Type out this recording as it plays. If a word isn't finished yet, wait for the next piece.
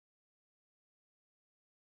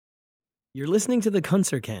You're listening to the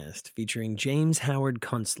Kunstlercast, featuring James Howard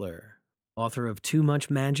Kunstler, author of Too Much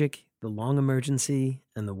Magic, The Long Emergency,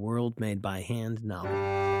 and The World Made by Hand novel.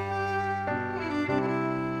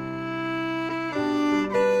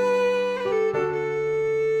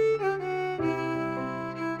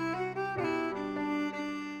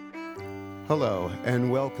 Hello, and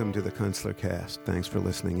welcome to the Kunstlercast. Thanks for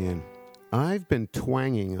listening in. I've been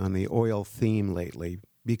twanging on the oil theme lately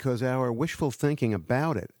because our wishful thinking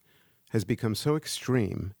about it has become so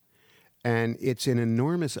extreme, and it's an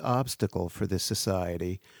enormous obstacle for this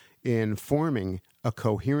society in forming a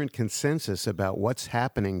coherent consensus about what's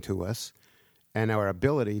happening to us and our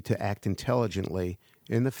ability to act intelligently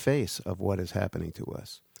in the face of what is happening to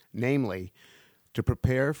us. Namely, to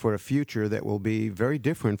prepare for a future that will be very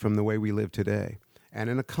different from the way we live today, and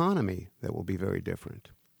an economy that will be very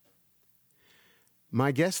different.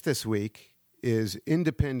 My guest this week is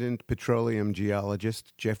independent petroleum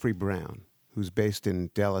geologist Jeffrey Brown, who's based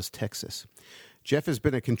in Dallas, Texas. Jeff has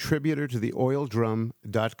been a contributor to the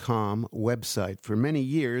oildrum.com website for many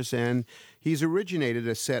years, and he's originated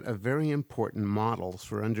a set of very important models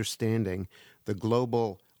for understanding the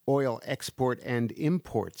global oil export and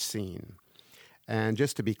import scene. And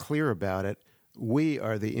just to be clear about it, we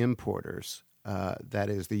are the importers, that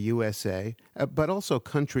is the USA, but also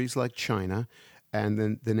countries like China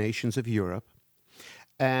and the nations of Europe,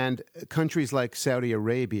 and countries like Saudi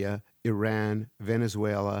Arabia, Iran,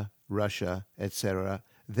 Venezuela, Russia, etc.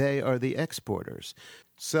 They are the exporters.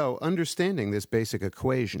 So understanding this basic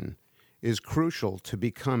equation is crucial to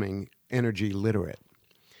becoming energy literate.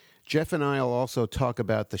 Jeff and I will also talk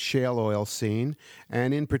about the shale oil scene,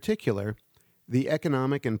 and in particular, the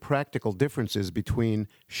economic and practical differences between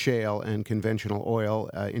shale and conventional oil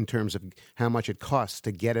in terms of how much it costs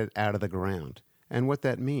to get it out of the ground and what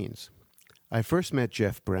that means. I first met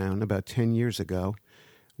Jeff Brown about 10 years ago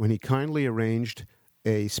when he kindly arranged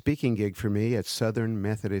a speaking gig for me at Southern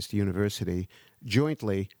Methodist University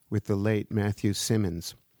jointly with the late Matthew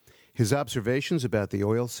Simmons. His observations about the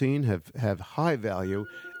oil scene have high value,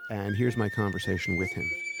 and here's my conversation with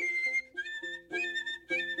him.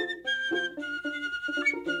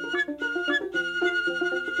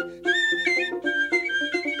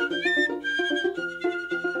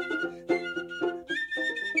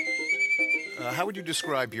 How would you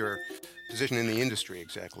describe your position in the industry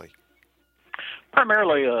exactly?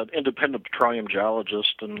 Primarily an independent petroleum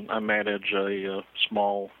geologist, and I manage a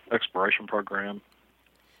small exploration program.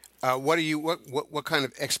 What kind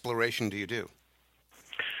of exploration do you do?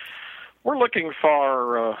 We're looking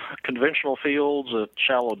for conventional fields at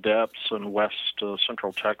shallow depths in west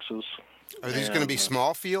central Texas. Are these going to be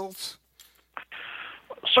small fields?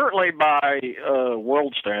 Certainly by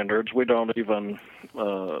world standards, we don't even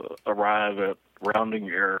arrive at rounding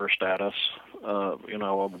error status. A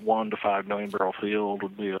 1 to 5 million barrel field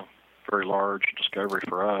would be a very large discovery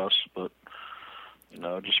for us, but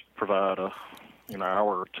just provide an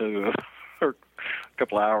hour or two or a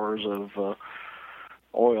couple hours of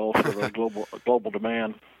oil for the global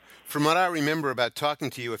demand. From what I remember about talking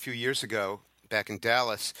to you a few years ago back in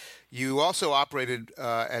Dallas, you also operated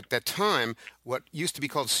at that time what used to be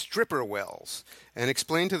called stripper wells. And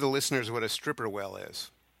explain to the listeners what a stripper well is.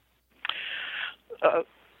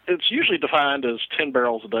 It's usually defined as 10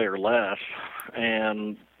 barrels a day or less,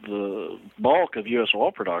 and the bulk of U.S.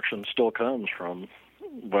 oil production still comes from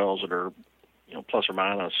wells that are, plus or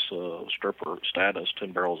minus stripper status,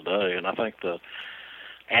 10 barrels a day. And I think the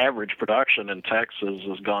average production in Texas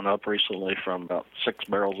has gone up recently from about 6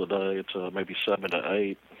 barrels a day to maybe 7 to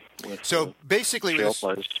 8. So basically,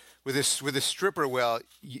 with a stripper well,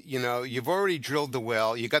 you've already drilled the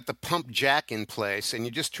well, you got the pump jack in place, and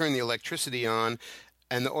you just turn the electricity on,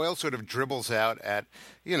 and the oil sort of dribbles out at,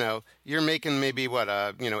 you're making maybe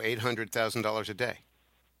 $800,000 a day.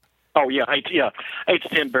 Oh yeah, 8 to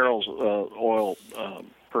 10 barrels oil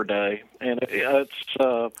per day, and it's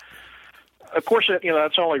of course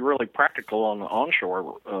that's only really practical on the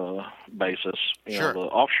onshore basis. Sure. The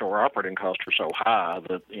offshore operating costs are so high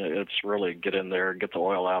that it's really get in there and get the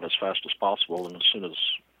oil out as fast as possible, and as soon as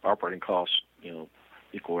operating costs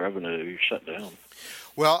equal revenue, you shut down.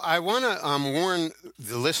 Well, I want to warn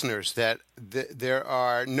the listeners that there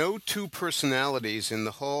are no two personalities in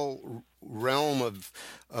the whole realm of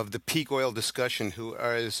the peak oil discussion who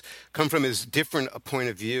come from as different a point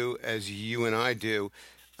of view as you and I do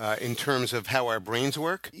in terms of how our brains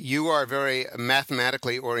work. You are very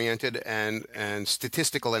mathematically oriented and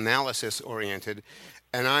statistical analysis oriented,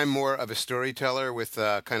 and I'm more of a storyteller with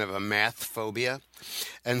kind of a math phobia.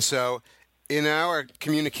 And so in our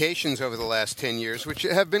communications over the last 10 years, which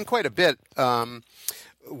have been quite a bit,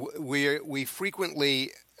 we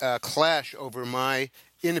frequently clash over my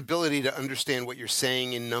inability to understand what you're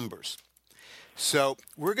saying in numbers. So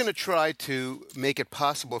we're going to try to make it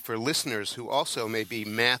possible for listeners who also may be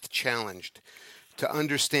math challenged to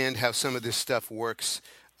understand how some of this stuff works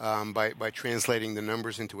by translating the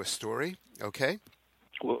numbers into a story. Okay?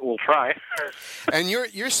 We'll try. And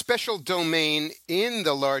your special domain in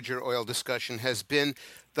the larger oil discussion has been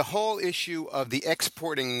the whole issue of the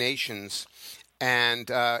exporting nations and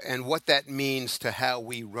what that means to how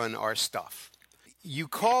we run our stuff. You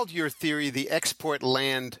called your theory the export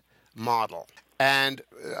land model. And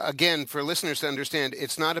again, for listeners to understand,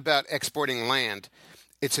 it's not about exporting land.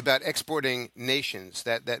 It's about exporting nations.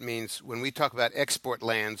 That means when we talk about export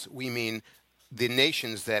lands, we mean the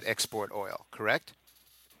nations that export oil, correct?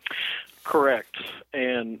 Correct.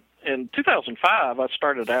 And in 2005, I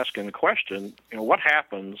started asking the question, what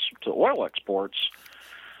happens to oil exports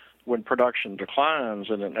when production declines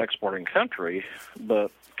in an exporting country,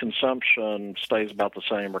 but consumption stays about the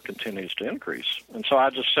same or continues to increase? And so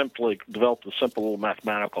I just simply developed a simple little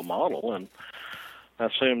mathematical model, and I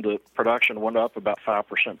assumed that production went up about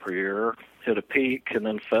 5% per year, hit a peak, and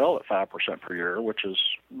then fell at 5% per year, which is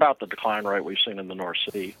about the decline rate we've seen in the North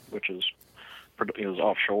Sea, which is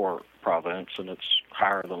offshore province, and it's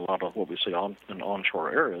higher than a lot of what we see in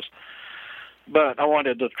onshore areas. But I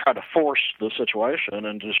wanted to try to force the situation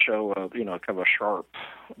and just show kind of a sharp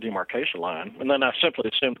demarcation line. And then I simply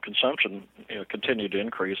assumed consumption continued to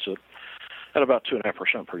increase at about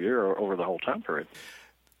 2.5% per year over the whole time period.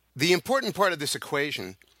 The important part of this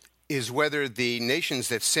equation is whether the nations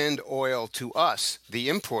that send oil to us, the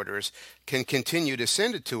importers, can continue to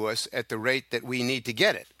send it to us at the rate that we need to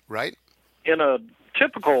get it, right? In a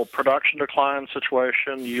typical production decline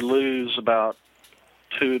situation, you lose about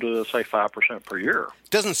 2 to, say, 5% per year.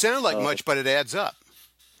 Doesn't sound like much, but it adds up.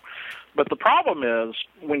 But the problem is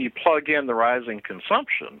when you plug in the rising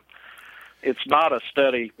consumption, it's not a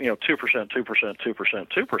steady, 2%, 2%, 2%,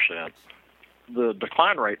 2%. The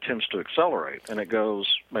decline rate tends to accelerate, and it goes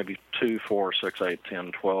maybe 2, 4, 6, 8,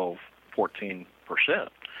 10, 12, 14%.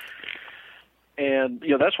 And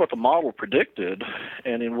that's what the model predicted.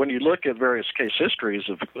 And when you look at various case histories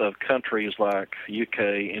of countries like UK,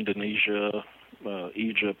 Indonesia,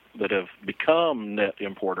 Egypt that have become net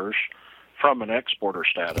importers from an exporter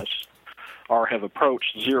status or have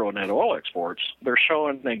approached zero net oil exports, they're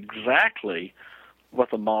showing exactly what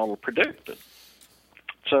the model predicted.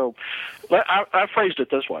 So I phrased it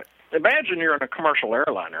this way. Imagine you're in a commercial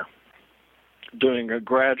airliner doing a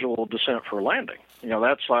gradual descent for landing.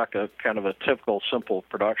 That's like a kind of a typical simple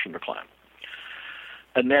production decline.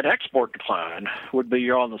 A net export decline would be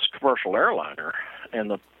you're on this commercial airliner and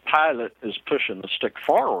the pilot is pushing the stick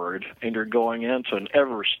forward and you're going into an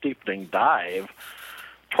ever-steepening dive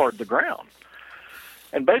toward the ground.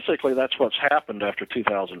 And basically that's what's happened after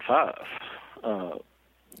 2005.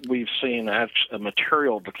 We've seen a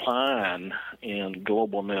material decline in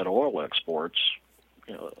global net oil exports.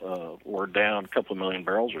 We're down a couple of million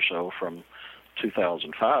barrels or so from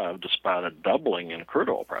 2005, despite a doubling in crude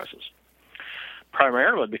oil prices.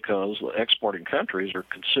 Primarily because the exporting countries are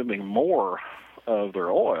consuming more of their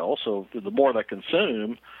oil, so the more they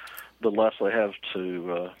consume, the less they have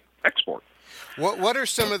to export. What are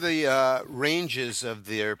some of the ranges of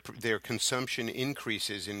their consumption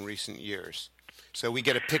increases in recent years? So we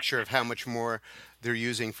get a picture of how much more they're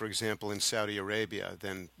using, for example, in Saudi Arabia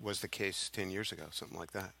than was the case 10 years ago, something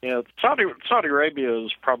like that. Yeah, Saudi Arabia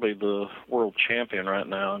is probably the world champion right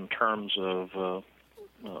now in terms of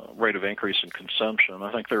rate of increase in consumption.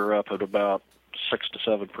 I think they're up at about 6 to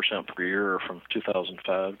 7% per year from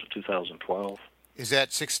 2005 to 2012. Is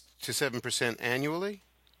that 6 to 7% annually?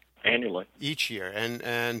 Annually. Each year. And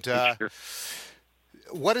each year.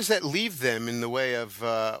 What does that leave them in the way of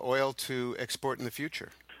oil to export in the future?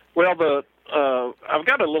 Well, I've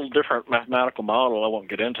got a little different mathematical model I won't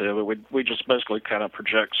get into, but we just basically kind of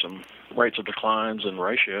project some rates of declines and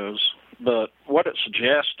ratios. But what it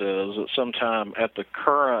suggests is that sometime at the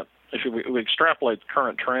current, if we extrapolate the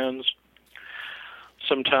current trends,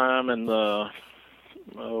 sometime in the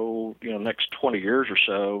next 20 years or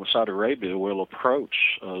so, Saudi Arabia will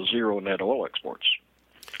approach zero net oil exports.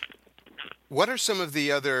 What are some of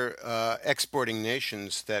the other exporting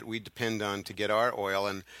nations that we depend on to get our oil,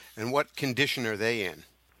 and what condition are they in?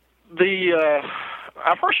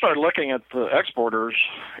 I first started looking at the exporters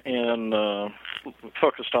and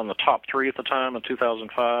focused on the top three at the time in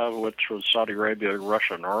 2005, which was Saudi Arabia,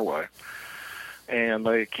 Russia, and Norway. And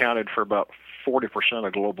they accounted for about 40%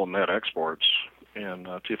 of global net exports in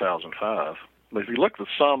 2005. But if you look at the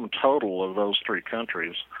sum total of those three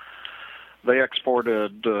countries, They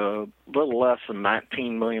exported a little less than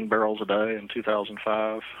 19 million barrels a day in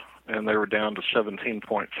 2005, and they were down to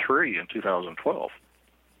 17.3 in 2012.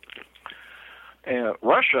 And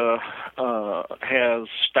Russia has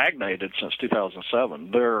stagnated since 2007.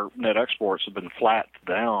 Their net exports have been flat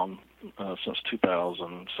down since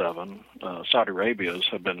 2007. Saudi Arabia's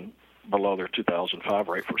have been below their 2005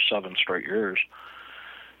 rate for 7 straight years,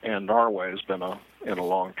 and Norway has been in a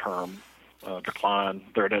long-term decline.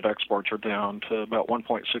 Their net exports are down to about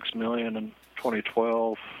 1.6 million in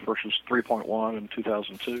 2012 versus 3.1 in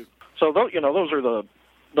 2002. So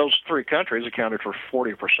those 3 countries accounted for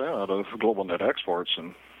 40% of global net exports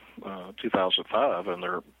in 2005, and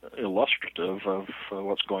they're illustrative of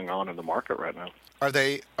what's going on in the market right now. Are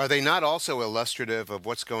they not also illustrative of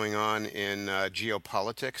what's going on in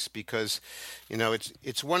geopolitics? Because,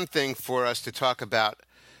 it's one thing for us to talk about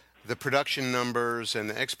the production numbers and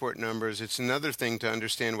the export numbers. It's another thing to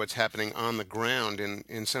understand what's happening on the ground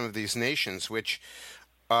in some of these nations, which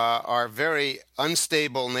are very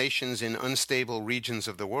unstable nations in unstable regions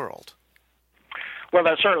of the world. Well,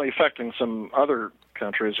 that's certainly affecting some other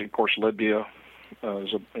countries. Of course, Libya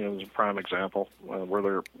is a prime example where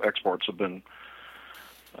their exports have been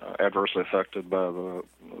adversely affected by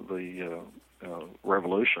the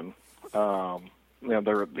revolution.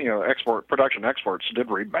 Production exports did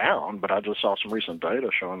rebound, but I just saw some recent data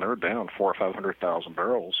showing they're down 400,000 or 500,000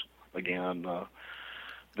 barrels again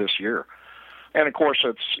this year. And of course,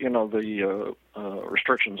 it's the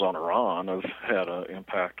restrictions on Iran have had an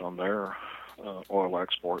impact on their oil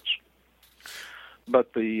exports.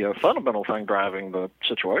 But the fundamental thing driving the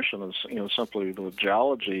situation is simply the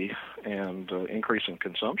geology and increasing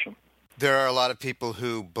consumption. There are a lot of people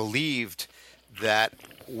who believed that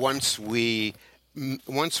once we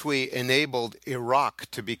enabled Iraq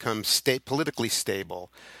to become politically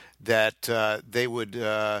stable, that they would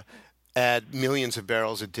add millions of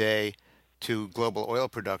barrels a day to global oil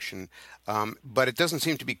production. But it doesn't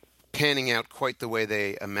seem to be panning out quite the way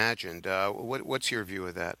they imagined. What's your view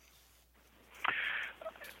of that?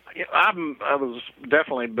 I was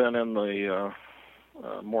definitely been in the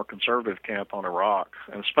more conservative camp on Iraq,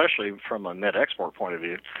 and especially from a net export point of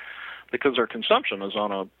view, because their consumption is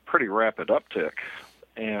on a pretty rapid uptick.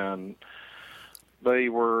 And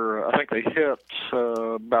I think they hit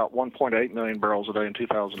about 1.8 million barrels a day in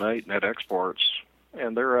 2008 net exports,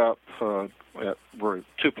 and they're up at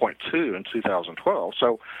 2.2 in 2012.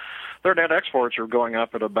 So their net exports are going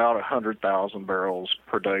up at about 100,000 barrels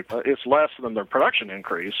per day. It's less than their production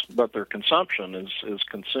increase, but their consumption is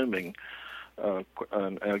consuming a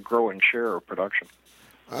growing share of production.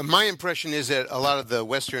 My impression is that a lot of the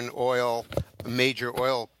Western major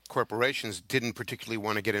oil corporations didn't particularly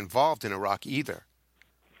want to get involved in Iraq either.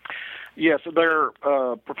 Yes, their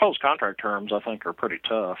proposed contract terms, I think, are pretty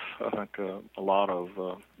tough. I think a lot of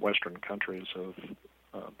Western countries have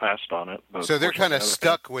passed on it. So they're kind of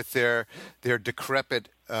stuck with their decrepit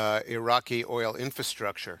Iraqi oil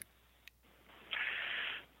infrastructure.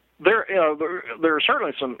 There are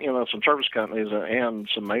certainly some service companies and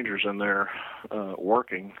some majors in there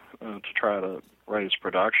working to try to raise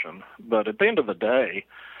production. But at the end of the day,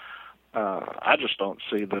 I just don't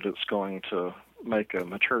see that it's going to make a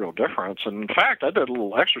material difference. And in fact, I did a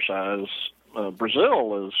little exercise.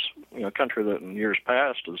 Brazil is a country that in years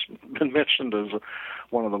past has been mentioned as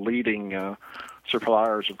one of the leading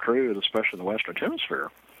suppliers of crude, especially in the Western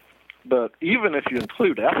Hemisphere. But even if you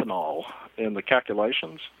include ethanol in the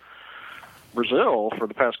calculations, Brazil, for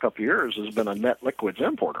the past couple of years, has been a net liquids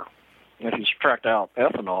importer. If you subtract out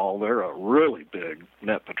ethanol, they're a really big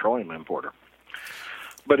net petroleum importer.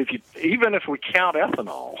 But even if we count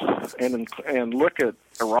ethanol and look at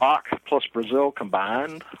Iraq plus Brazil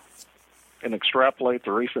combined and extrapolate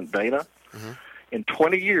the recent data, in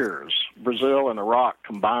 20 years, Brazil and Iraq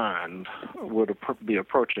combined would be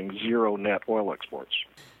approaching zero net oil exports.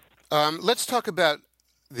 Let's talk about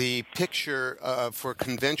the picture for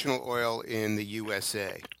conventional oil in the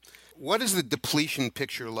USA. What is the depletion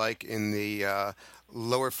picture like in the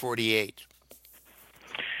lower 48?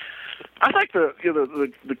 I think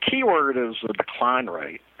the key word is the decline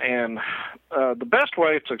rate, and the best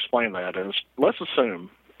way to explain that is, let's assume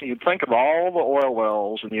you think of all the oil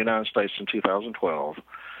wells in the United States in 2012,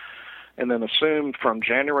 and then assume from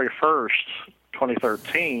January 1st,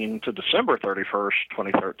 2013 to December 31st,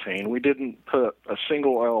 2013, we didn't put a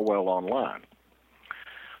single oil well online.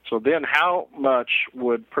 So then how much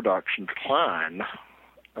would production decline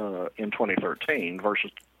in 2013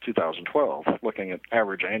 versus 2012, looking at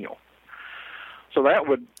average annual? So that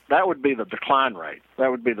would be the decline rate. That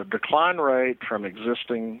would be the decline rate from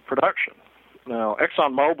existing production. Now,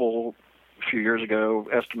 ExxonMobil a few years ago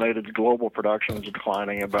estimated global production is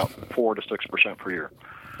declining about 4 to 6% per year.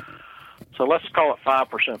 So let's call it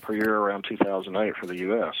 5% per year around 2008 for the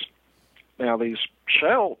U.S. Now, these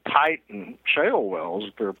tight and shale wells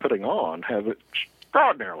that they're putting on have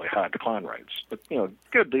extraordinarily high decline rates. But, a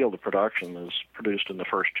good deal of the production is produced in the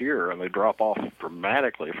first year, and they drop off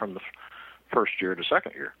dramatically from the first year to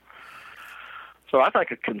second year. So I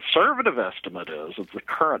think a conservative estimate is that the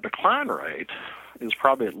current decline rate is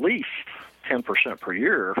probably at least 10% per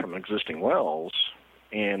year from existing wells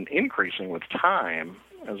and increasing with time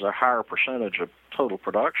as a higher percentage of total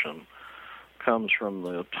production comes from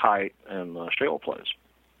the tight and the shale plays.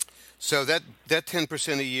 So that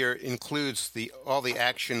 10% a year includes all the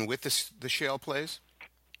action with the shale plays?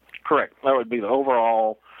 Correct. That would be the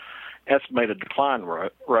overall estimated decline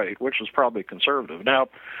rate, which is probably conservative. Now,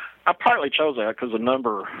 I partly chose that because the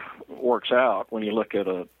number works out when you look at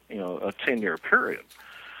a 10-year period.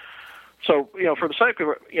 So, for the sake of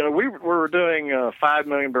it, we were doing 5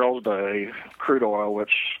 million barrels a day crude oil,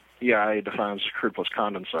 which EIA defines as crude plus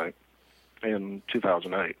condensate, in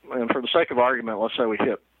 2008. And for the sake of argument, let's say we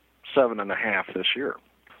hit 7.5 this year.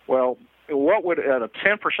 Well, at a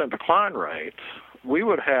 10% decline rate, we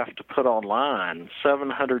would have to put online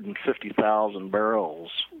 750,000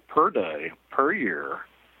 barrels per day, per year,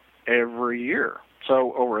 every year.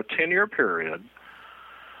 So over a 10-year period,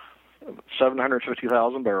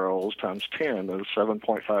 750,000 barrels times 10 is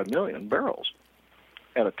 7.5 million barrels.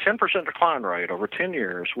 At a 10% decline rate over 10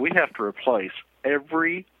 years, we have to replace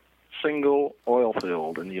every single oil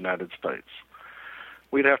field in the United States.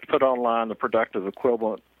 We'd have to put online the productive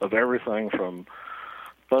equivalent of everything from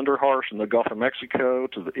Thunder Horse in the Gulf of Mexico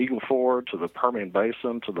to the Eagle Ford to the Permian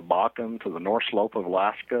Basin to the Bakken to the North Slope of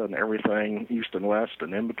Alaska and everything east and west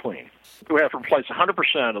and in between. We have to replace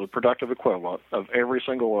 100% of the productive equivalent of every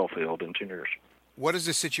single oil field in 10 years. What is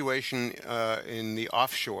the situation in the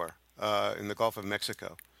offshore in the Gulf of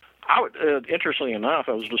Mexico? Interestingly enough,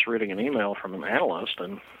 I was just reading an email from an analyst,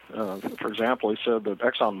 and for example, he said that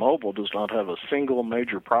ExxonMobil does not have a single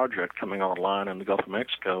major project coming online in the Gulf of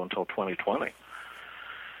Mexico until 2020.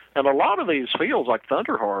 And a lot of these fields, like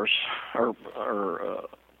Thunder Horse, are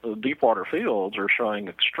deepwater fields, are showing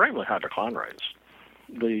extremely high decline rates.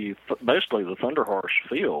 Basically, the Thunder Horse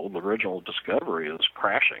field, the original discovery, is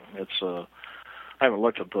crashing. I haven't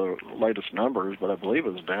looked at the latest numbers, but I believe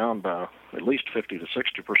it's down by at least 50 to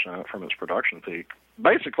 60% from its production peak.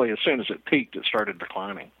 Basically, as soon as it peaked, it started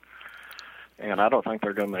declining. And I don't think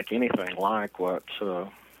they're going to make anything like what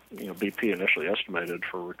BP initially estimated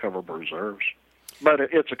for recoverable reserves. But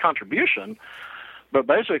it's a contribution. But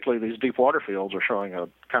basically, these deep water fields are showing a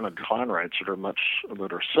kind of decline rates that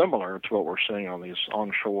are similar to what we're seeing on these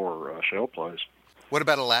onshore shale plays. What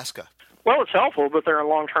about Alaska? Well, it's helpful, but they're in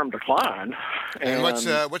long-term decline. And what's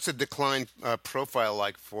the decline profile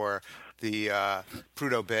like for the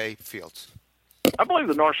Prudhoe Bay fields? I believe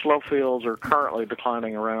the North Slope fields are currently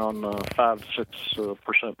declining around 5 to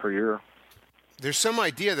 6% per year. There's some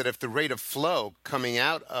idea that if the rate of flow coming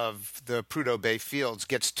out of the Prudhoe Bay fields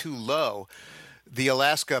gets too low, the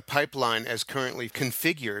Alaska pipeline, as currently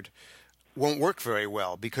configured, won't work very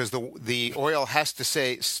well because the oil has to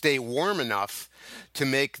stay warm enough to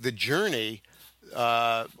make the journey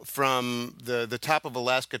from the top of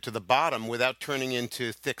Alaska to the bottom without turning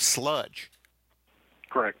into thick sludge.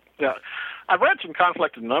 Correct. Yeah. I've read some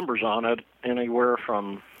conflicting numbers on it, anywhere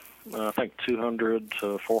from I think 200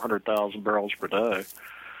 to 400,000 barrels per day.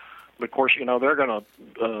 But of course, they're going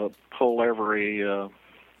to pull every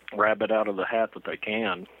rabbit out of the hat that they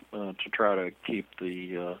can to try to keep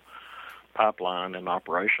the pipeline in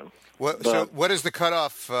operation. So what is the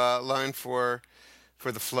cutoff line for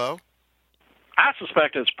the flow? I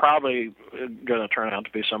suspect it's probably going to turn out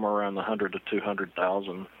to be somewhere around the 100 to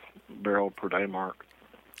 200,000 barrel per day mark.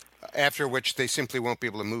 After which they simply won't be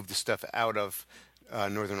able to move the stuff out of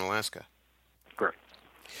northern Alaska. Correct.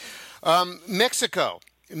 Mexico.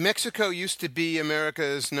 Mexico used to be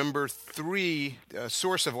America's number 3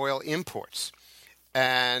 source of oil imports.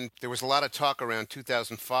 And there was a lot of talk around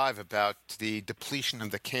 2005 about the depletion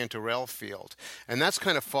of the Cantarell field. And that's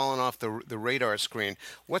kind of fallen off the radar screen.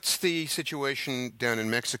 What's the situation down in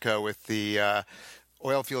Mexico with the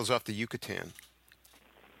oil fields off the Yucatan?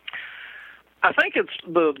 I think it's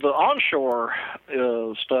the onshore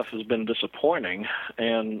stuff has been disappointing,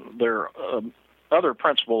 and their other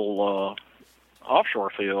principal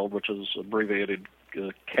offshore field, which is abbreviated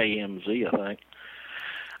KMZ, I think,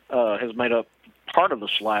 has made up part of the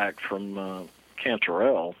slack from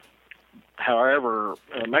Cantarell. However,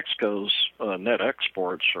 Mexico's net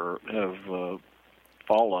exports have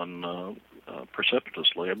fallen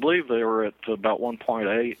precipitously. I believe they were at about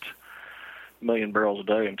 1.8 million barrels a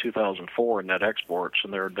day in 2004 in net exports,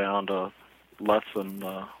 and they're down to less than,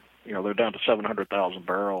 they're down to 700,000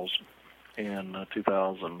 barrels in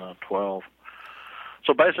 2012.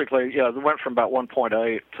 So basically, they went from about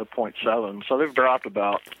 1.8 to 0.7. So they've dropped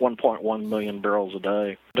about 1.1 million barrels a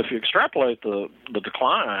day. If you extrapolate the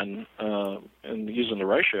decline and using the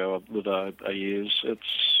ratio that I use,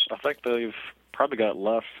 I think they've probably got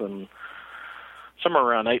less than somewhere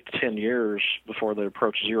around 8 to 10 years before they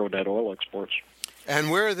approach zero net oil exports. And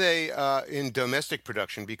where are they in domestic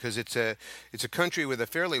production? Because it's a country with a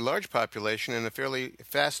fairly large population and a fairly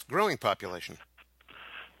fast-growing population.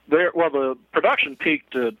 The production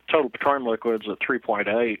peaked at total petroleum liquids at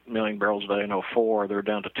 3.8 million barrels a day in 2004. They're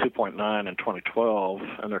down to 2.9 in 2012,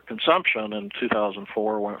 and their consumption in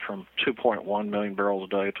 2004 went from 2.1 million barrels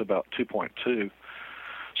a day to about 2.2.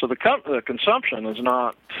 So the consumption has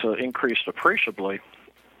not increased appreciably.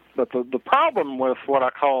 But the problem with what I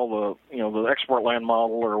call the export land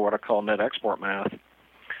model, or what I call net export math,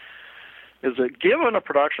 is that given a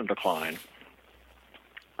production decline,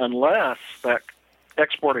 unless that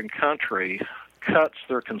exporting country cuts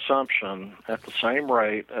their consumption at the same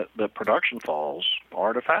rate that production falls,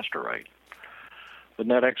 or at a faster rate, the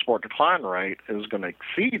net export decline rate is going to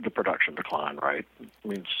exceed the production decline rate. It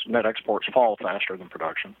means net exports fall faster than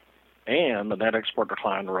production, and the net export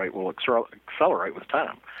decline rate will accelerate with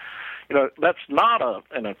time. That's not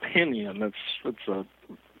an opinion. It's a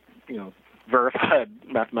verified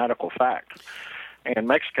mathematical fact. And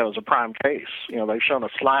Mexico is a prime case. They've shown a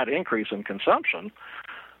slight increase in consumption,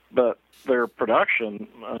 but their production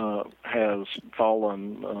has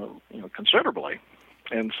fallen considerably.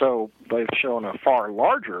 And so they've shown a far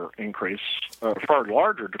larger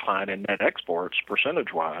decline in net exports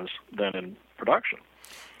percentage-wise than in production.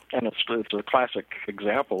 And it's a classic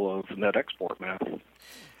example of net export math.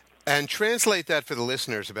 And translate that for the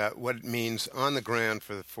listeners about what it means on the ground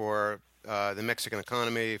for the Mexican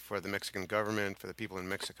economy, for the Mexican government, for the people in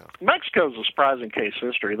Mexico. Mexico's a surprising case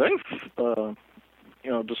history. They've,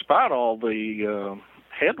 despite all the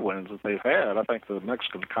headwinds that they've had, I think the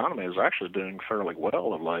Mexican economy is actually doing fairly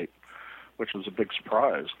well of late, which is a big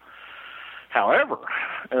surprise. However,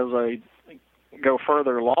 as they go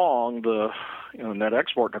further along the net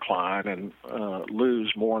export decline and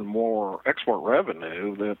lose more and more export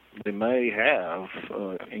revenue, that they may have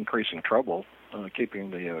increasing trouble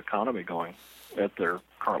keeping the economy going at their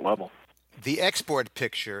current level. The export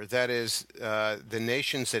picture, that is the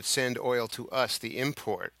nations that send oil to us, the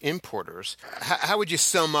importers, how would you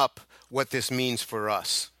sum up what this means for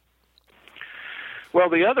us? Well,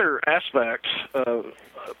 the other aspect,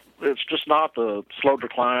 it's just not the slow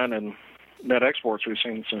decline in net exports we've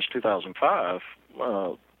seen since 2005.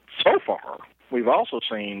 So far, we've also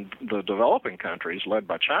seen the developing countries, led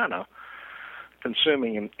by China,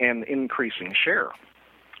 consuming an increasing share.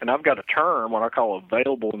 And I've got a term, what I call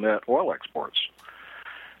available net oil exports.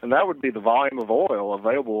 And that would be the volume of oil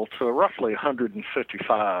available to roughly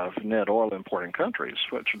 155 net oil importing countries,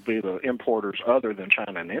 which would be the importers other than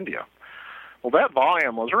China and India. Well, that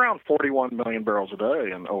volume was around 41 million barrels a day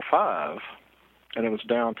in 2005, and it was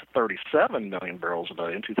down to 37 million barrels a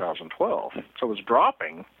day in 2012. So it was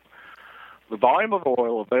dropping. The volume of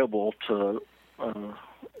oil available to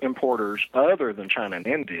importers other than China and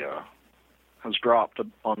India has dropped to,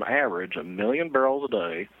 on average, 1 million barrels a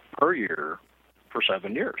day per year for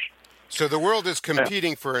 7 years. So the world is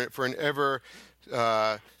competing for an ever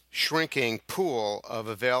shrinking pool of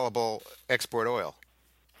available export oil.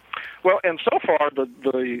 Well, and so far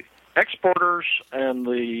the exporters and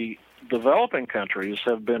the developing countries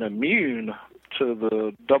have been immune to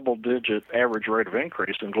the double-digit average rate of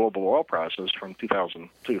increase in global oil prices from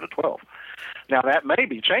 2002 to 12. Now, that may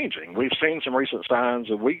be changing. We've seen some recent signs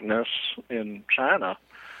of weakness in China.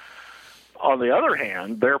 On the other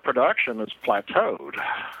hand, their production has plateaued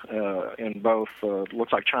in both,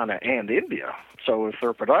 looks like China and India. So if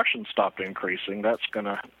their production stopped increasing, that's going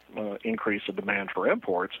to increase the demand for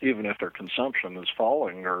imports, even if their consumption is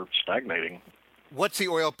falling or stagnating. What's the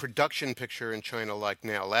oil production picture in China like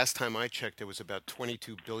now? Last time I checked, it was about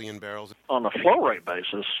 22 billion barrels. On a flow rate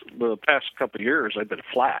basis, the past couple of years, they've been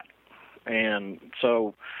flat. And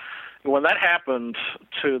so when that happened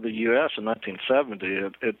to the U.S. in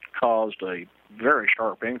 1970, it caused a very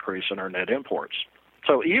sharp increase in our net imports.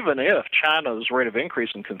 So even if China's rate of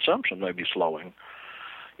increase in consumption may be slowing,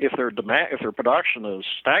 if their production is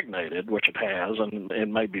stagnated, which it has, and it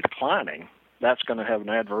may be declining, that's going to have an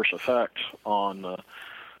adverse effect on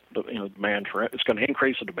the demand for it. It's going to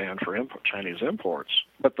increase the demand for Chinese imports.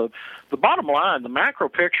 But the bottom line, the macro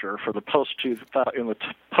picture for the post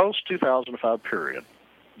 2005 period,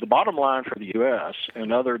 the bottom line for the U.S.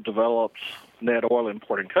 and other developed net oil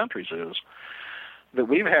importing countries is that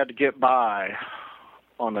we've had to get by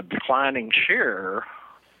on a declining share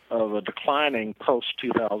of a declining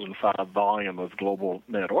post-2005 volume of global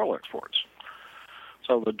net oil exports.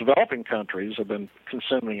 So the developing countries have been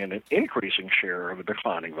consuming an increasing share of a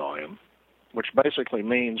declining volume, which basically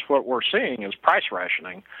means what we're seeing is price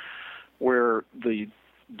rationing, where the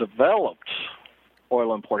developed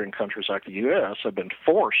oil importing countries like the U.S. have been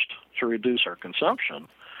forced to reduce our consumption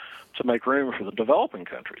to make room for the developing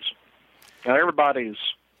countries. Now everybody's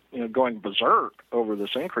going berserk over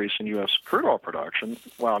this increase in U.S. crude oil production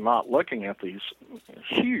while not looking at these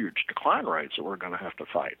huge decline rates that we're going to have to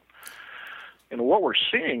fight. And what we're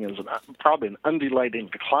seeing is probably an undulating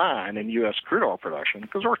decline in U.S. crude oil production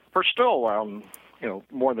because we're still around,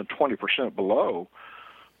 more than 20% below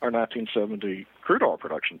our 1970 crude oil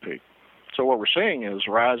production peak. So what we're seeing is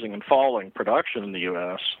rising and falling production in the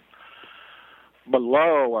U.S.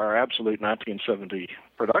 below our absolute 1970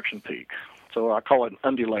 production peak. So I call it an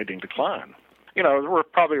undulating decline. We're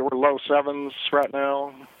low sevens right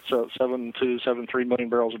now, so 7.2, 7.3 million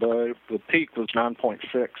barrels a day. The peak was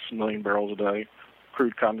 9.6 million barrels a day,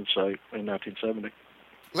 crude condensate in 1970.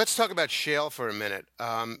 Let's talk about shale for a minute.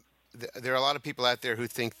 There are a lot of people out there who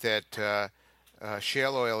think that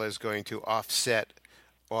shale oil is going to offset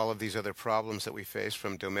all of these other problems that we face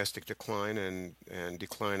from domestic decline and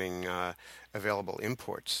declining available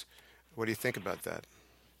imports. What do you think about that?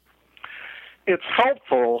 It's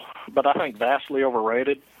helpful, but I think vastly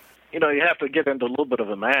overrated. You have to get into a little bit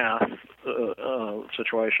of a math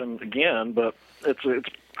situation again, but it's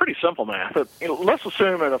pretty simple math. Let's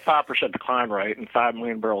assume at a 5% decline rate and 5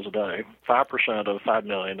 million barrels a day, 5% of 5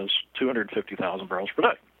 million is 250,000 barrels per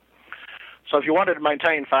day. So if you wanted to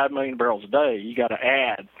maintain 5 million barrels a day, you got to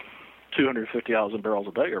add 250,000 barrels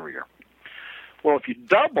a day every year. Well, if you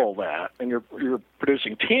double that and you're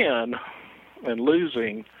producing 10 and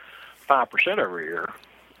losing 5% every year,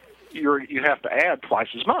 you have to add twice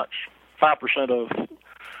as much. 5% of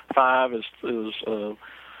 5 is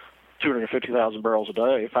 250,000 barrels a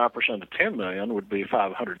day. 5% of 10 million would be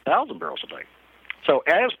 500,000 barrels a day. So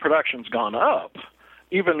as production's gone up,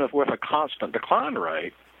 even if with a constant decline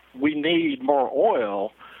rate, we need more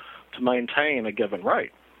oil to maintain a given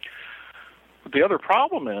rate. But the other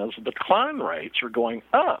problem is the decline rates are going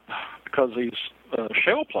up because these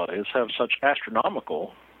shale plays have such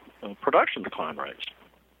astronomical production decline rates.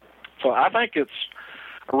 So I think it's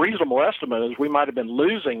a reasonable estimate is we might have been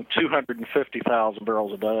losing 250,000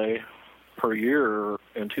 barrels a day per year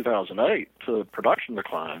in 2008 to production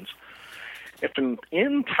declines. It's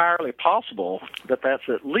entirely possible that that's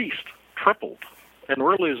at least tripled. And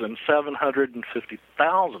we're losing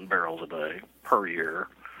 750,000 barrels a day per year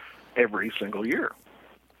every single year.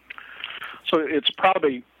 So it's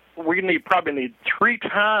probably need 3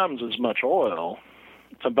 times as much oil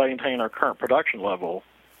to maintain our current production level,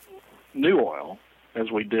 new oil,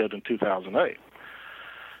 as we did in 2008.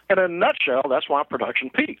 And in a nutshell, that's why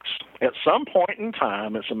production peaks. At some point in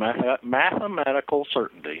time, it's a mathematical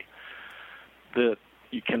certainty that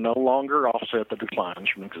you can no longer offset the declines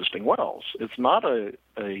from existing wells. It's not a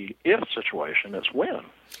if situation, it's when.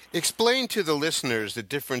 Explain to the listeners the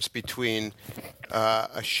difference between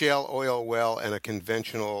a shale oil well and a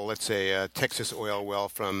conventional, let's say, a Texas oil well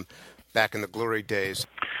from back in the glory days.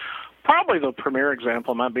 Probably the premier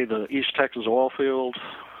example might be the East Texas oil field.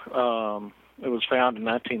 It was found in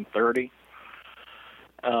 1930.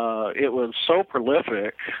 It was so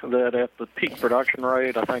prolific that at the peak production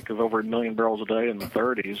rate, I think of over 1 million barrels a day in the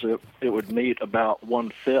 30s, it would meet about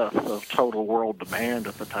 1/5 of total world demand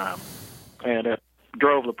at the time. And it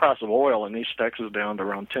drove the price of oil in East Texas down to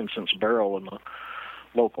around 10 cents a barrel in the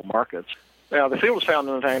local markets. Now, the field was found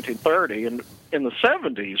in 1930, and in the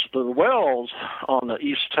 70s, the wells on the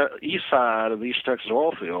east side of the East Texas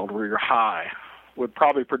oil field, where you're high, would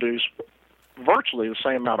probably produce virtually the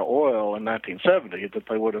same amount of oil in 1970 that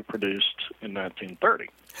they would have produced in 1930.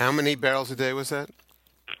 How many barrels a day was that?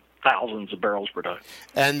 Thousands of barrels per day.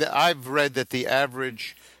 And I've read that the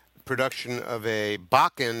average production of a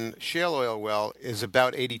Bakken shale oil well is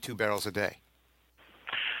about 82 barrels a day.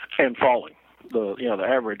 And falling. The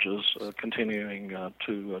average is continuing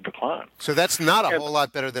to decline. So that's not a whole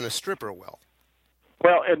lot better than a stripper well.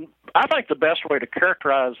 Well, and I think the best way to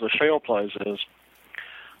characterize the shale plays is,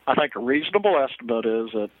 I think a reasonable estimate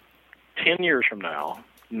is that 10 years from now,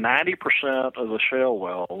 90% of the shale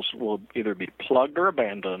wells will either be plugged or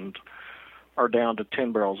abandoned or down to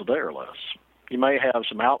 10 barrels a day or less. You may have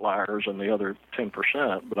some outliers in the other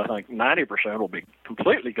 10%, but I think 90% will be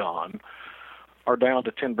completely gone or down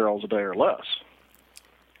to 10 barrels a day or less.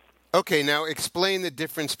 Okay, now explain the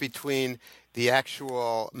difference between the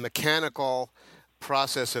actual mechanical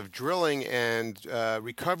process of drilling and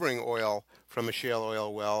recovering oil from a shale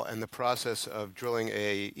oil well and the process of drilling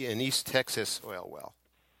an East Texas oil well?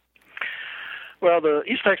 Well, the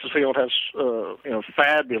East Texas field has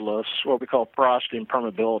fabulous what we call porosity and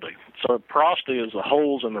permeability. So porosity is the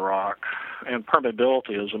holes in the rock, and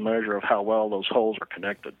permeability is a measure of how well those holes are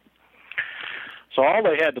connected. So all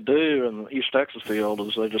they had to do in the East Texas field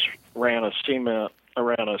is they just ran a steel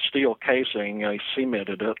casing, they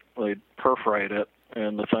cemented it, they'd perforate it,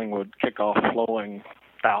 and the thing would kick off flowing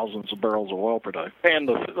thousands of barrels of oil per day. And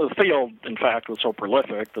the field, in fact, was so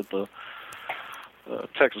prolific that the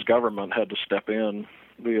Texas government had to step in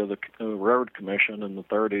via the Railroad Commission in the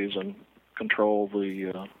 30s and control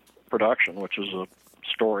the production, which is a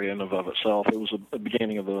story in and of itself. It was the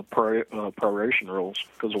beginning of the proration rules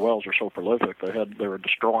because the wells are so prolific. They were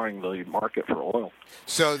destroying the market for oil.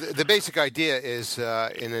 So the basic idea is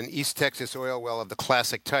in an East Texas oil well of the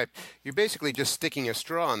classic type, you're basically just sticking a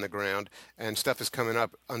straw in the ground and stuff is coming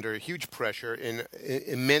up under huge pressure in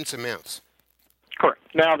immense amounts. Correct.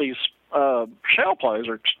 Now these shale plays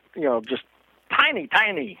are, just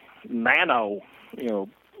tiny nano,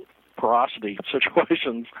 porosity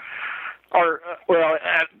situations. Or,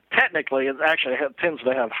 technically, it actually tends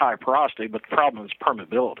to have high porosity, but the problem is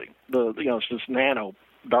permeability. It's just nano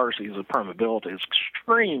darcies of permeability. It's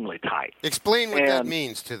extremely tight. Explain what that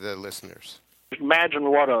means to the listeners. Imagine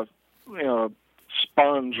what a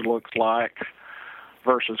sponge looks like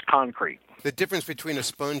versus concrete. The difference between a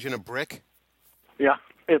sponge and a brick? Yeah,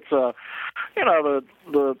 it's the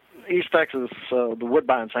East Texas the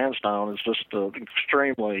Woodbine sandstone is just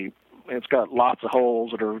extremely. It's got lots of holes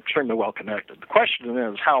that are extremely well connected. The question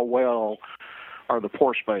is how well are the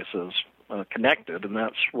pore spaces connected, and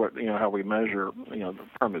that's what how we measure the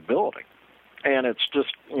permeability. And it's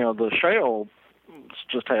just the shale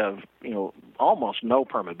just have almost no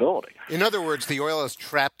permeability. In other words, the oil is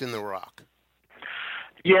trapped in the rock.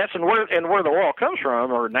 Yes, and where the oil comes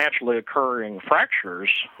from are naturally occurring fractures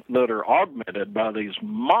that are augmented by these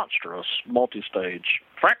monstrous multi-stage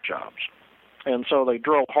frac jobs. And so they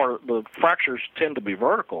drill hard. The fractures tend to be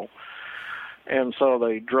vertical, and so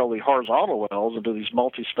they drill the horizontal wells into these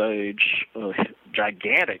multi-stage,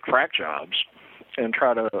 gigantic frac jobs, and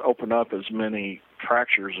try to open up as many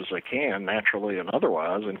fractures as they can, naturally and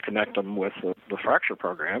otherwise, and connect them with the fracture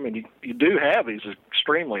program. And you do have these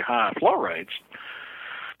extremely high flow rates.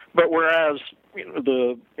 But whereas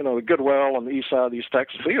the good well on the east side of the East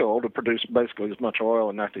Texas field had produced basically as much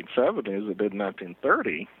oil in 1970 as it did in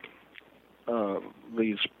 1930.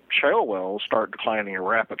 These shale wells start declining at a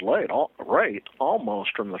rapid rate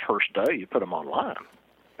almost from the first day you put them online.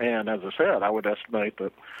 And as I said, I would estimate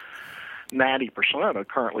that 90% of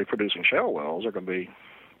currently producing shale wells are going to be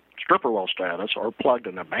stripper well status or plugged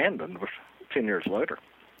and abandoned 10 years later.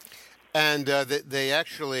 And they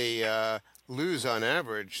actually lose, on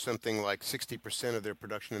average, something like 60% of their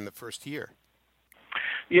production in the first year.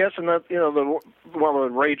 Yes, and that one of the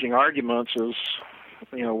raging arguments is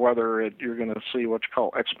whether you're going to see what you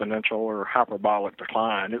call exponential or hyperbolic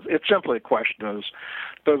decline. It's simply a question is,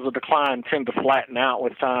 does the decline tend to flatten out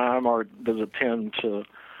with time, or does it tend to,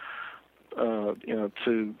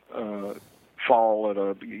 fall at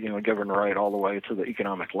a given rate all the way to the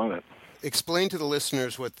economic limit? Explain to the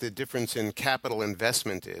listeners what the difference in capital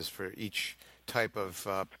investment is for each type of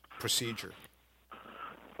procedure.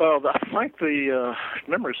 Well, I think the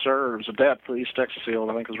memory serves, the depth of the East Texas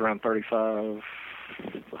field, I think, is around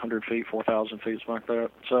 3,500 feet, 4,000 feet, something like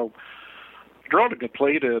that. So, drilled and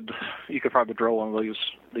completed, you could probably drill one of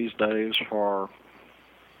these days for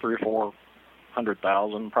 $300,000 or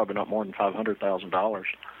 $400,000, probably not more than $500,000.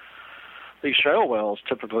 These shale wells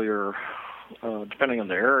typically are, depending on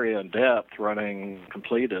the area and depth, running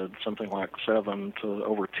completed something like $7 to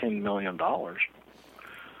over $10 million.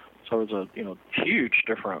 So it's a huge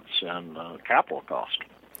difference in capital cost.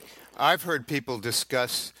 I've heard people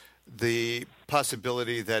discuss the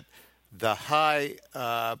possibility that the high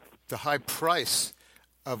price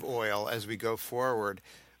of oil as we go forward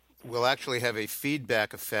will actually have a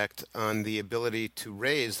feedback effect on the ability to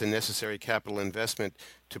raise the necessary capital investment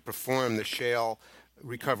to perform the shale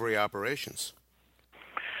recovery operations.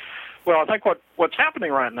 Well, I think what's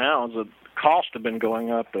happening right now is that costs have been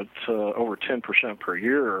going up at over 10% per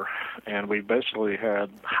year, and we've basically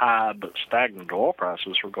had high but stagnant oil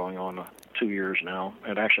prices for going on 2 years now,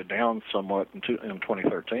 and actually down somewhat in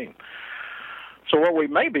 2013. So what we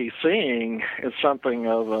may be seeing is something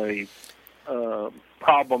of a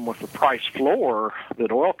problem with the price floor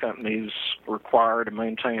that oil companies require to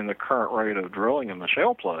maintain the current rate of drilling in the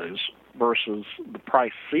shale plays versus the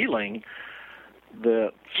price ceiling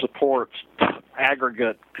that supports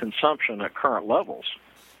aggregate consumption at current levels.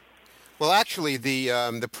 Well, actually,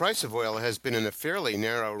 the price of oil has been in a fairly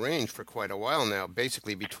narrow range for quite a while now,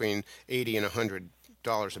 basically between $80 and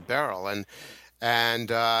 $100 a barrel, and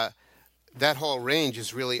that whole range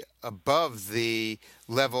is really above the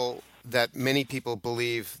level that many people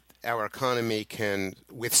believe our economy can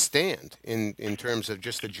withstand in terms of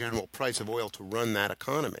just the general price of oil to run that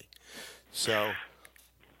economy. So,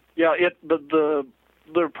 yeah,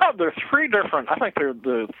 there are three different. I think there are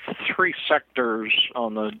the three sectors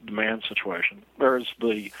on the demand situation. There's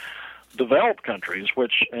the developed countries,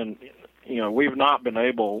 which, and we've not been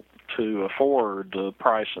able to afford the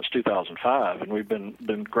price since 2005, and we've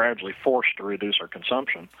been gradually forced to reduce our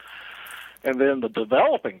consumption. And then the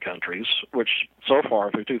developing countries, which so far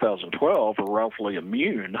through 2012 are relatively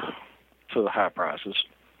immune to the high prices.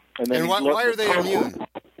 And why are they immune?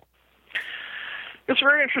 It's a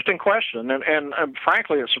very interesting question, and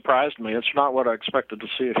frankly, it surprised me. It's not what I expected to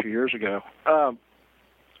see a few years ago.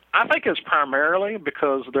 I think it's primarily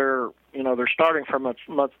because they're starting from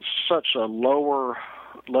such a lower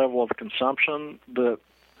level of consumption that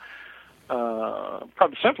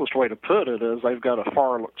probably the simplest way to put it is they've got a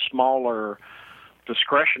far smaller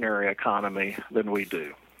discretionary economy than we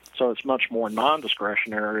do. So it's much more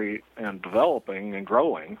non-discretionary and developing and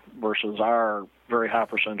growing versus our very high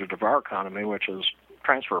percentage of our economy, which is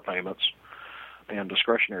transfer payments and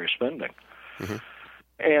discretionary spending. Mm-hmm.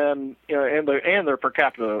 And their per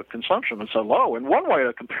capita consumption is so low. And one way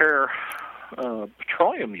to compare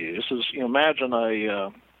petroleum use is imagine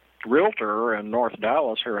a realtor in North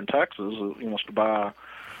Dallas here in Texas who wants to buy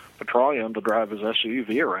petroleum to drive his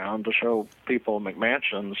SUV around to show people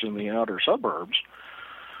McMansions in the outer suburbs,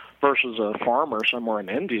 versus a farmer somewhere in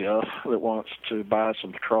India that wants to buy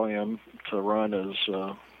some petroleum to run his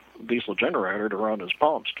diesel generator to run his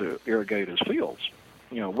pumps to irrigate his fields.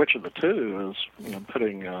 Which of the two is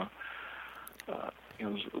putting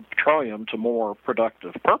petroleum to more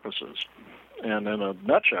productive purposes? And in a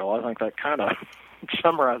nutshell, I think that kind of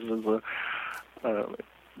summarizes the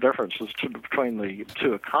differences between the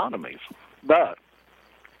two economies. But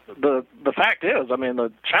the fact is,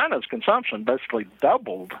 China's consumption basically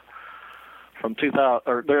doubled from 2000,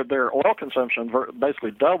 or their oil consumption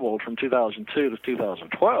basically doubled from 2002 to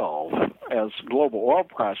 2012 as global oil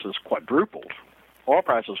prices quadrupled. Oil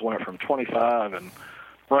prices went from 25 and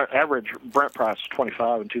average Brent price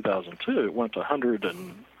 25 in 2002. It went to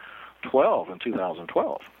 112 in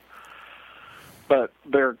 2012. But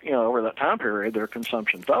over that time period, their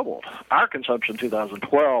consumption doubled. Our consumption in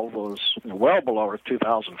 2012 was well below our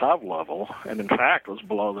 2005 level, and in fact was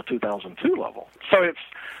below the 2002 level. So it's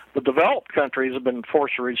the developed countries have been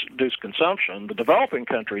forced to reduce consumption. The developing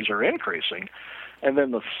countries are increasing, and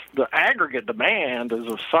then the aggregate demand is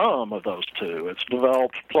a sum of those two. It's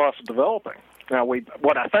developed plus developing. Now,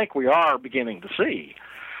 what I think we are beginning to see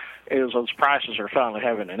is those prices are finally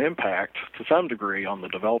having an impact to some degree on the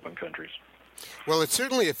developing countries. Well, it's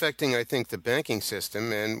certainly affecting, I think, the banking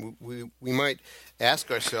system, and we might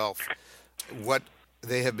ask ourselves what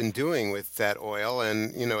they have been doing with that oil.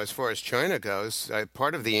 And, as far as China goes,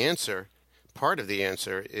 part of the answer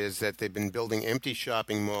is that they've been building empty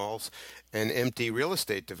shopping malls and empty real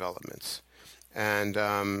estate developments. And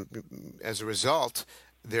as a result,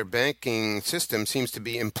 their banking system seems to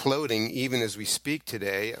be imploding even as we speak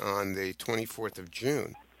today on the 24th of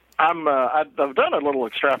June. I've done a little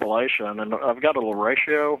extrapolation, and I've got a little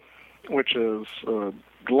ratio, which is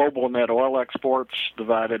global net oil exports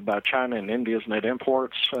divided by China and India's net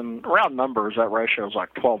imports. And round numbers, that ratio is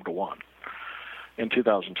like 12 to 1 in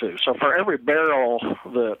 2002. So for every barrel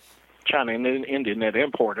that China and India net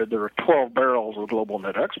imported, there were 12 barrels of global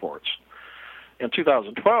net exports. In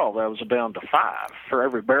 2012, that was down to 5. For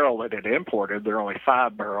every barrel that it imported, there are only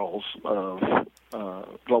 5 barrels of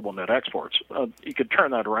global net exports. You could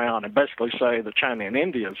turn that around and basically say that China and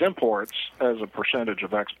India's imports as a percentage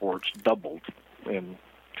of exports doubled in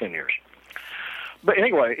 10 years. But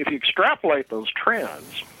anyway, if you extrapolate those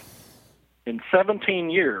trends, in 17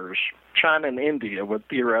 years, China and India would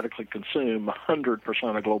theoretically consume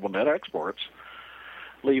 100% of global net exports,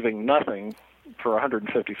 leaving nothing for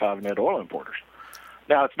 155 net oil importers.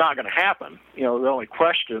 Now, it's not going to happen. The only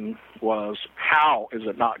question was, how is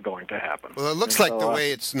it not going to happen? Well, it looks like the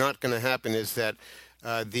way it's not going to happen is that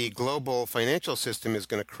the global financial system is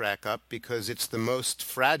going to crack up because it's the most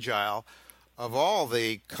fragile of all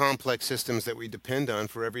the complex systems that we depend on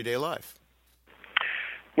for everyday life.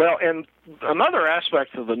 Well, and another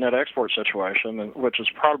aspect of the net export situation, which is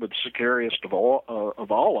probably the scariest of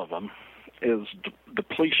all of them, is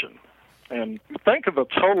depletion. And think of the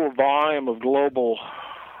total volume of global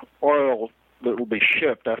oil that will be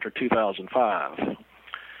shipped after 2005.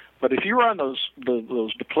 But if you run those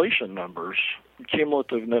depletion numbers,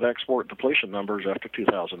 cumulative net export depletion numbers after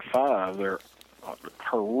 2005, they're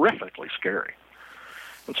horrifically scary.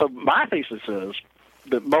 And so my thesis is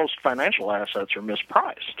that most financial assets are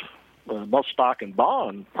mispriced. Most stock and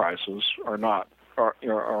bond prices are not,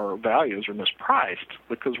 our values are mispriced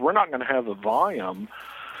because we're not going to have the volume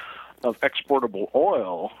of exportable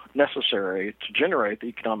oil necessary to generate the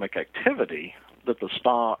economic activity that the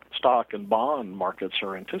stock and bond markets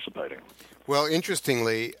are anticipating. Well,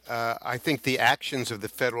 interestingly, I think the actions of the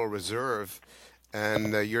Federal Reserve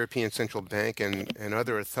and the European Central Bank and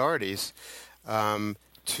other authorities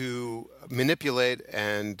to manipulate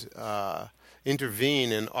and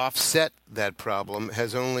intervene and offset that problem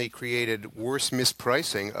has only created worse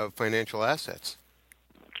mispricing of financial assets.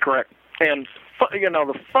 Correct. And,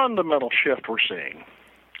 the fundamental shift we're seeing,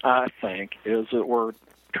 I think, is that we're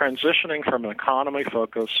transitioning from an economy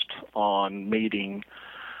focused on meeting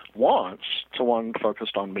wants to one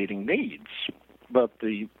focused on meeting needs. But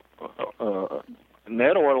the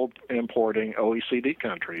net oil importing OECD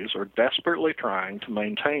countries are desperately trying to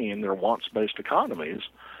maintain their wants-based economies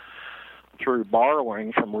through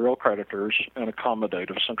borrowing from real creditors and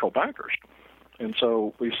accommodative central bankers. And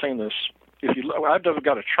so we've seen this. I've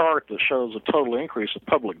got a chart that shows a total increase of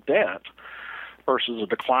public debt versus a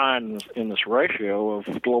decline in this ratio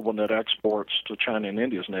of global net exports to China and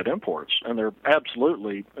India's net imports. And they're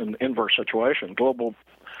absolutely an inverse situation. Global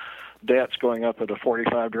debt's going up at a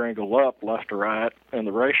 45-degree angle up, left to right, and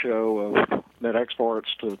the ratio of net exports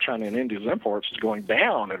to China and India's imports is going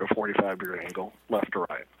down at a 45-degree angle, left to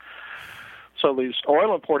right. So these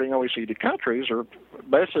oil importing OECD countries are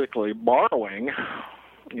basically borrowing,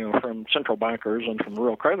 from central bankers and from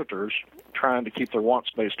real creditors, trying to keep their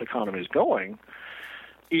wants-based economies going,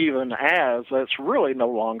 even as that's really no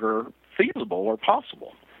longer feasible or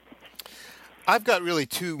possible. I've got really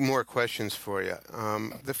two more questions for you.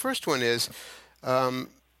 The first one is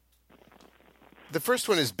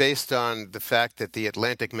based on the fact that the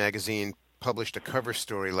Atlantic magazine published a cover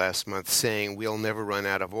story last month saying we'll never run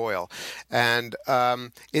out of oil, and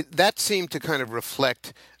that seemed to kind of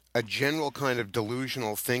reflect a general kind of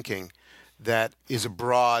delusional thinking that is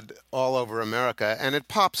abroad all over America, and it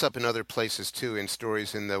pops up in other places too, in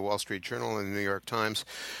stories in the Wall Street Journal and the New York Times.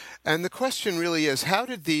 And the question really is, how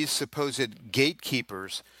did these supposed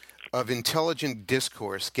gatekeepers of intelligent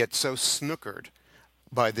discourse get so snookered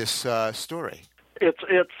by this story? It's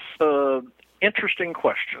an interesting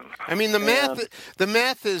question. I mean, the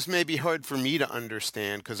math is maybe hard for me to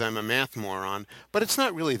understand because I'm a math moron, but it's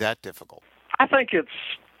not really that difficult. I think it's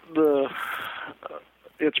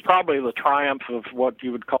probably the triumph of what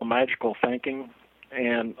you would call magical thinking,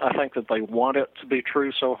 and I think that they want it to be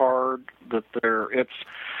true so hard that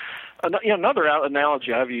another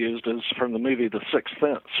analogy I've used is from the movie The Sixth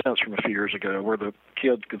Sense from a few years ago, where the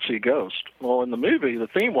kid could see ghosts. Well, in the movie, the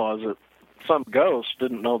theme was that some ghosts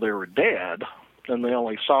didn't know they were dead, and they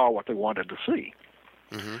only saw what they wanted to see.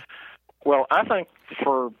 Mm-hmm. Well, I think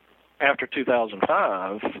for after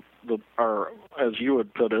 2005, as you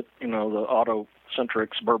would put it, the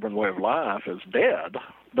auto-centric suburban way of life is dead.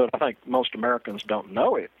 But I think most Americans don't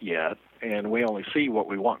know it yet, and we only see what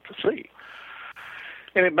we want to see.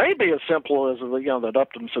 And it may be as simple as that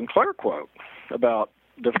Upton Sinclair quote about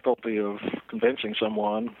difficulty of convincing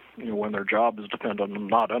someone, when their job is dependent on them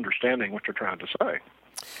not understanding what you're trying to say.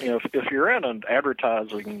 If you're in an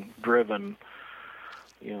advertising-driven,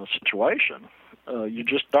 situation, you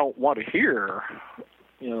just don't want to hear,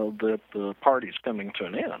 that the party's coming to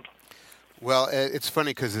an end. Well, it's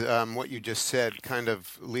funny because what you just said kind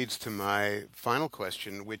of leads to my final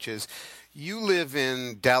question, which is, you live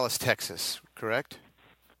in Dallas, Texas, correct?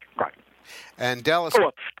 Right. And Dallas...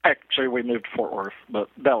 Well, actually, we moved to Fort Worth, but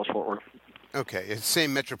Dallas-Fort Worth. Okay, it's the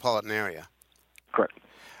same metropolitan area. Correct.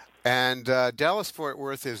 And Dallas-Fort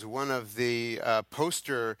Worth is one of the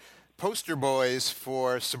poster boys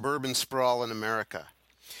for suburban sprawl in America.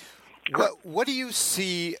 What do you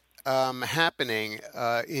see happening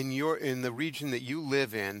in the region that you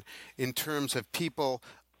live in terms of people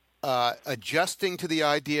adjusting to the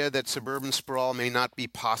idea that suburban sprawl may not be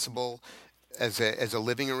possible as a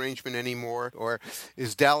living arrangement anymore, or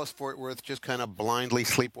is Dallas-Fort Worth just kind of blindly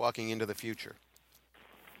sleepwalking into the future?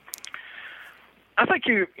 I think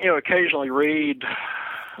you occasionally read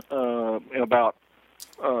about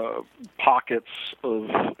pockets of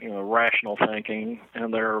rational thinking,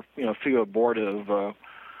 and there are a few abortive or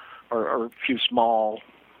a few small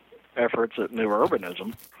efforts at new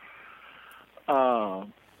urbanism.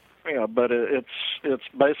 but it's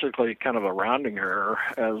basically kind of a rounding error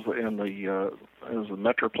as the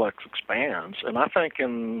Metroplex expands. And I think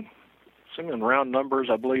in round numbers,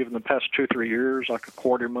 I believe in the past 2-3 years, like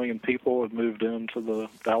 250,000 people have moved into the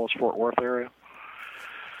Dallas-Fort Worth area.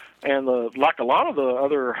 And like a lot of the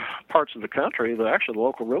other parts of the country, the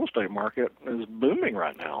local real estate market is booming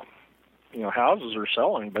right now. Houses are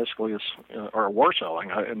selling basically, or were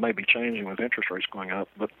selling. It may be changing with interest rates going up,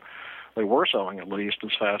 but they were selling at least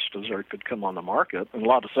as fast as they could come on the market. And a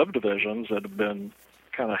lot of subdivisions that have been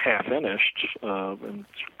kind of half-finished and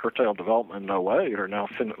curtailed development in no way are now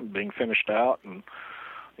being finished out, and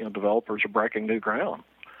developers are breaking new ground.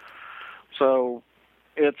 So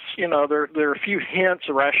it's, there are a few hints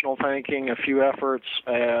of rational thinking, a few efforts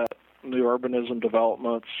at new urbanism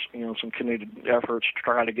developments, some continued efforts to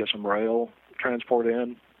try to get some rail transport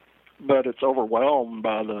in, but it's overwhelmed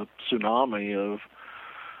by the tsunami of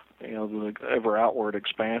the ever outward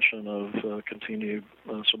expansion of continued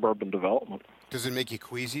suburban development. Does it make you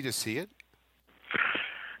queasy to see it?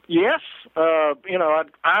 Yes.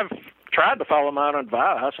 I've tried to follow my own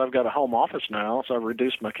advice. I've got a home office now, so I've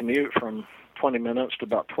reduced my commute from 20 minutes to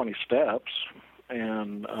about 20 steps.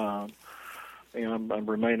 And, I'm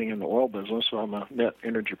remaining in the oil business, so I'm a net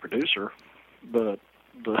energy producer. But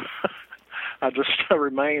I just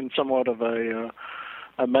remain somewhat of a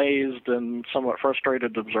amazed and somewhat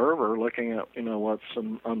frustrated observer looking at what's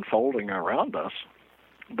unfolding around us.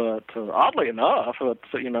 But oddly enough, what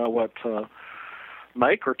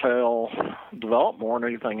may curtail develop more than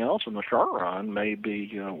anything else in the short run may be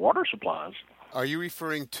water supplies. Are you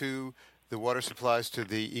referring to the water supplies to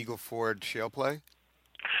the Eagle Ford shale play?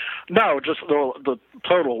 No, just the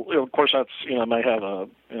total. Of course, that's may have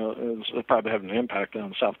it'll probably have an impact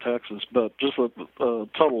on South Texas, but just the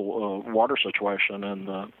total water situation in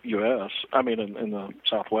the U.S. I mean, in the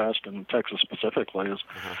Southwest and Texas specifically is.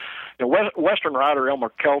 Western writer Elmer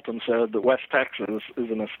Kelton said that West Texas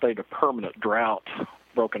is in a state of permanent drought,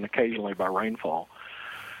 broken occasionally by rainfall.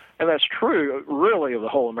 And that's true, really, of the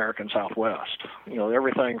whole American Southwest.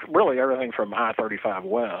 Everything from I-35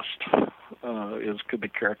 west could be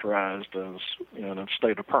characterized as in a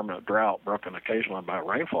state of permanent drought, broken occasionally by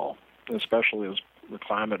rainfall, especially as the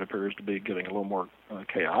climate appears to be getting a little more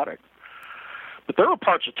chaotic. But there were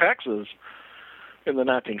parts of Texas in the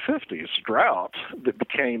 1950s, drought, that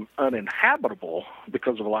became uninhabitable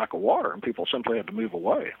because of a lack of water, and people simply had to move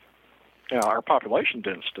away. Now, our population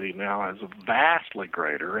density now is vastly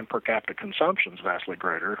greater, and per capita consumption is vastly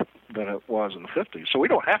greater than it was in the 50s. So we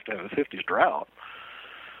don't have to have a 50s drought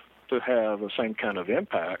to have the same kind of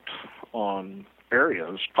impact on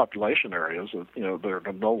areas, population areas, that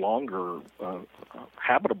are no longer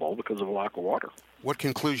habitable because of a lack of water. What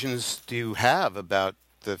conclusions do you have about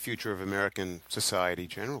the future of American society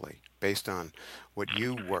generally, based on what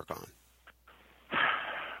you work on?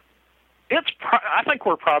 I think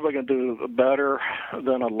we're probably going to do better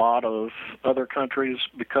than a lot of other countries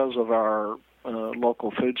because of our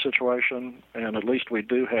local food situation, and at least we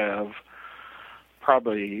do have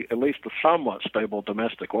probably at least a somewhat stable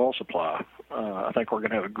domestic oil supply. I think we're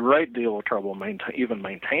going to have a great deal of trouble even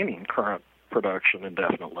maintaining current production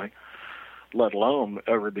indefinitely, let alone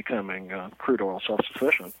ever becoming crude oil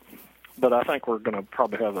self-sufficient. But I think we're going to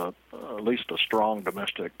probably have at least a strong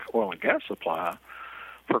domestic oil and gas supply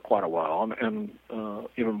for quite a while, and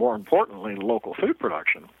even more importantly, local food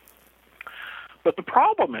production. But the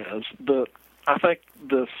problem is that I think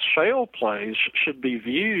the shale plays should be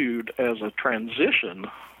viewed as a transition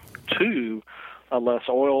to a less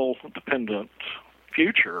oil-dependent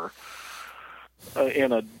future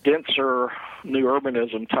in a denser new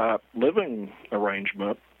urbanism type living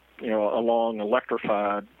arrangement, along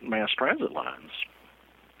electrified mass transit lines.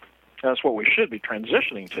 That's what we should be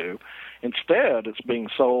transitioning to. Instead, it's being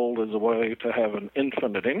sold as a way to have an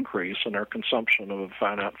infinite increase in our consumption of a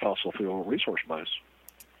finite fossil fuel resource base.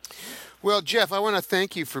 Well, Jeff, I want to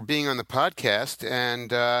thank you for being on the podcast,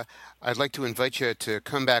 and I'd like to invite you to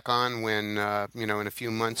come back on when, in a few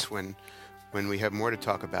months when we have more to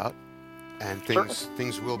talk about, and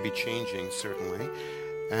things will be changing, certainly.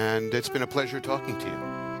 And it's been a pleasure talking to you.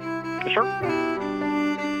 Sure.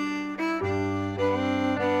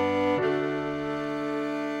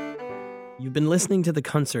 You've been listening to the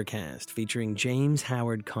Kunstlercast featuring James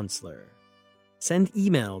Howard Kunstler. Send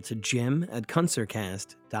email to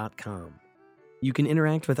jim@kunstlercast.com. You can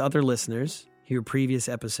interact with other listeners, hear previous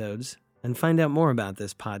episodes, and find out more about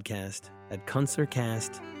this podcast at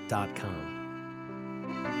kunstlercast.com.